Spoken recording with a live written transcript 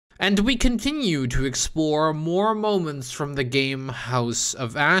And we continue to explore more moments from the game House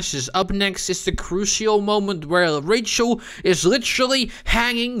of Ashes. Up next is the crucial moment where Rachel is literally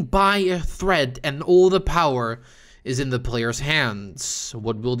hanging by a thread and all the power is in the player's hands.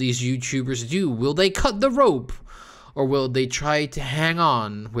 What will these YouTubers do? Will they cut the rope? Or will they try to hang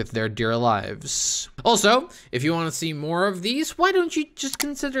on with their dear lives? Also, if you want to see more of these, why don't you just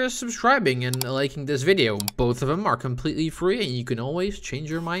consider subscribing and liking this video? Both of them are completely free and you can always change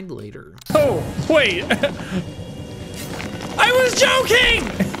your mind later. Oh, wait. I was joking!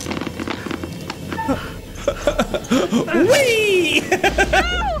 Whee!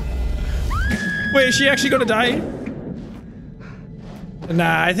 Wait, is she actually gonna die?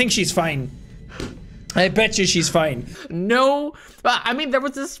 Nah, I think she's fine. I bet you she's fine. No, I mean, there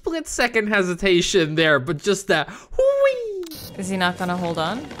was a split-second hesitation there, but just that whee! Is he not gonna hold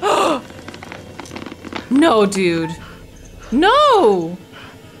on? No, dude. No!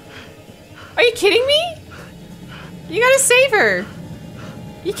 Are you kidding me? You gotta save her.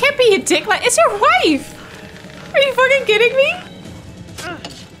 You can't be a dick like— it's your wife! Are you fucking kidding me?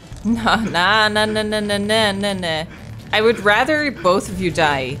 Nah. I would rather both of you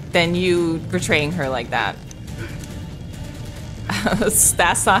die than you betraying her like that.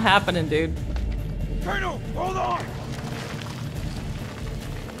 That's not happening, dude. Colonel, hold on!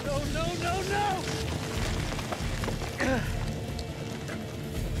 No!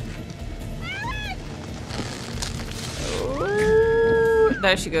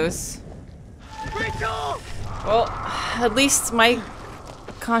 There she goes. Rachel! Well, at least my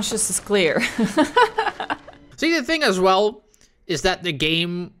conscience is clear. See, the thing as well is that the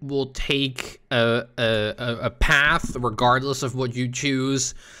game will take a path regardless of what you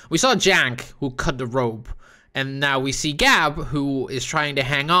choose. We saw Jank, who cut the rope, and now we see Gab, who is trying to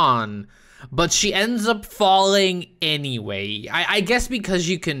hang on, but she ends up falling anyway. I guess because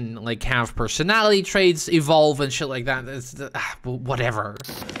you can, like, have personality traits evolve and shit like that. It's, whatever.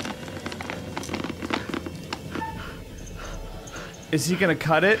 Is he gonna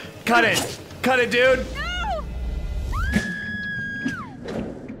cut it? Cut it! Cut it, dude!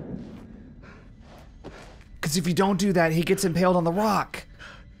 Because if you don't do that, he gets impaled on the rock.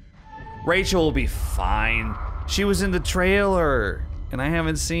 Rachel will be fine. She was in the trailer, and I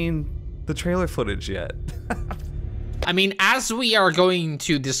haven't seen the trailer footage yet. I mean, as we are going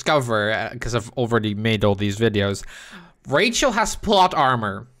to discover, because I've already made all these videos, Rachel has plot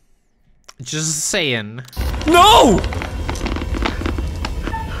armor. Just saying. No!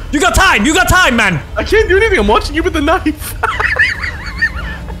 You got time, man! I can't do anything, I'm watching you with the knife.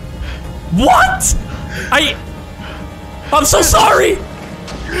 What? I'm so sorry!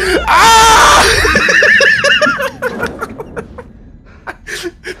 Ah!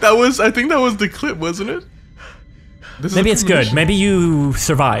 I think that was the clip, wasn't it? Maybe it's good. Maybe you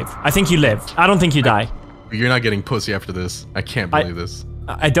survive. I think you live. I don't think you die. You're not getting pussy after this. I can't believe this.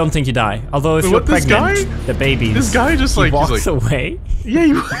 I don't think you die. Although if Wait, you're what, this pregnant, guy? the baby This guy just like walks away.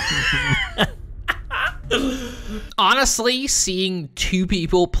 Yeah, Honestly, seeing two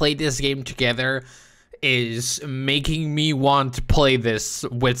people play this game together is making me want to play this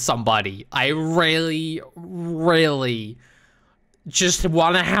with somebody. I really just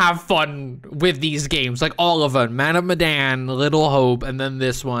want to have fun with these games. Like all of them. Man of Medan, Little Hope, and then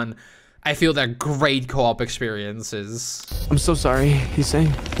this one. I feel they're great co-op experiences. I'm so sorry, he's saying.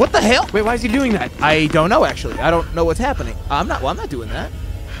 What the hell? Wait, why is he doing that? I don't know, actually. I don't know what's happening. I'm not doing that.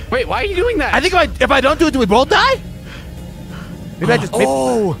 Wait, why are you doing that? I think if I don't do it, do we both die? Maybe I just... Maybe,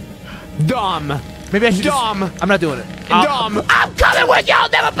 dumb. Maybe I should dumb. I'm not doing it. Dumb. I'm coming with you. I'll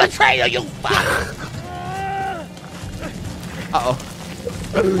never betray you, you fuck. Uh-oh.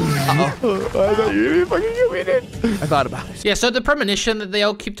 I thought you fucking kill me, dude. I thought about it. Yeah, so the premonition that they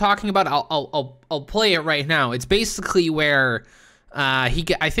all keep talking about, I'll play it right now. It's basically where I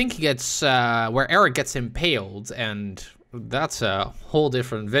think he gets where Eric gets impaled, and that's a whole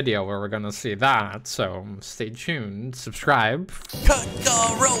different video where we're gonna see that. So stay tuned, subscribe. Cut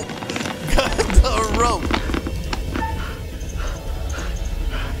the rope. Cut the rope.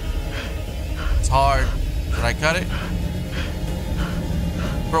 It's hard. Should I cut it?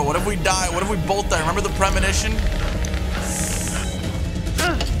 Bro, what if we die? What if we both die? Remember the premonition?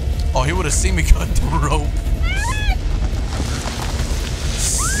 Oh, he would have seen me cut the rope.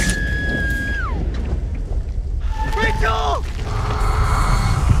 Rachel!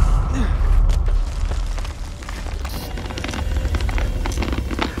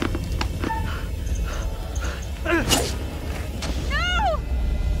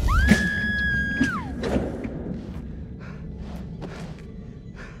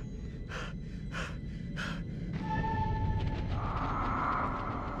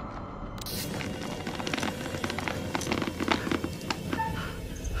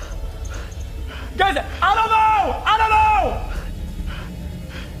 good? I don't know! I don't know!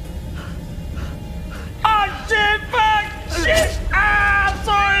 Oh, shit, fuck! Shit! Ah! I'm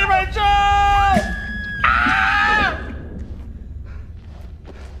sorry, Rachel! Ah!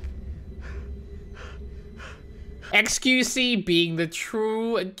 XQC being the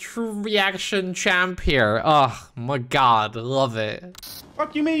true reaction champ here. Oh my god, love it.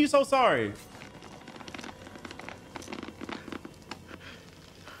 Fuck you mean you so sorry?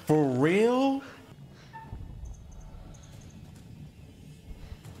 For real?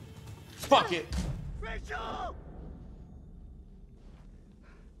 Fuck it. Rachel!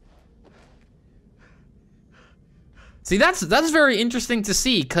 See, that's very interesting to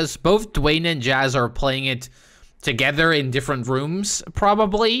see, because both Dwayne and Jazz are playing it together in different rooms,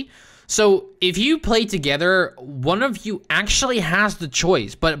 probably. So if you play together, one of you actually has the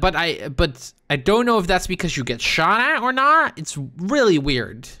choice. But I don't know if that's because you get shot at or not. It's really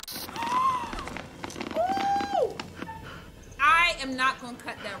weird. Ooh! I am not gonna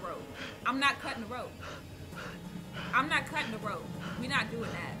cut that rope. I'm not cutting the rope. I'm not cutting the rope. We're not doing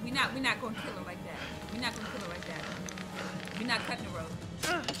that. We're not gonna kill her like that. We're not gonna kill her like that. We're not cutting the rope.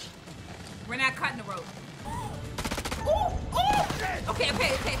 We're not cutting the rope. Ooh! Okay, we're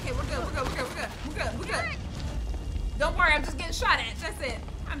good. Don't worry, I'm just getting shot at. That's it.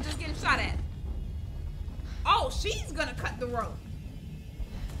 I'm just getting shot at. Oh, she's gonna cut the rope.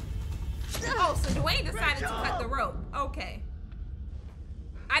 Oh, so Dwayne decided to cut the rope. Okay.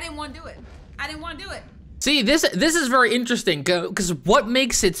 I didn't want to do it. See, this is very interesting, because what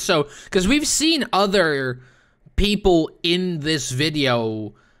makes it so... Because we've seen other people in this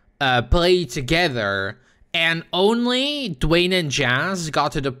video play together, and only Dwayne and Jazz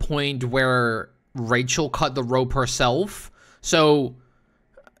got to the point where Rachel cut the rope herself. So,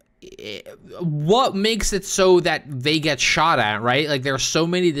 what makes it so that they get shot at, right? Like, there are so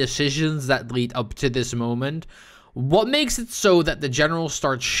many decisions that lead up to this moment. What makes it so that the general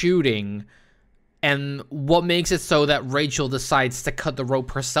starts shooting, and what makes it so that Rachel decides to cut the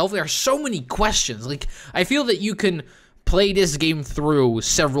rope herself? There are so many questions. Like, I feel that you can play this game through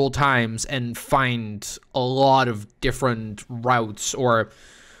several times and find a lot of different routes, or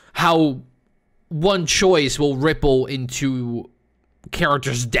how one choice will ripple into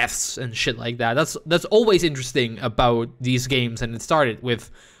characters' deaths and shit like that. That's always interesting about these games, and it started with,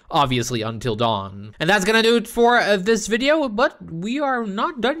 obviously, Until Dawn. And that's gonna do it for this video, but we are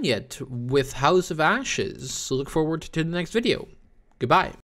not done yet with House of Ashes. So look forward to the next video. Goodbye.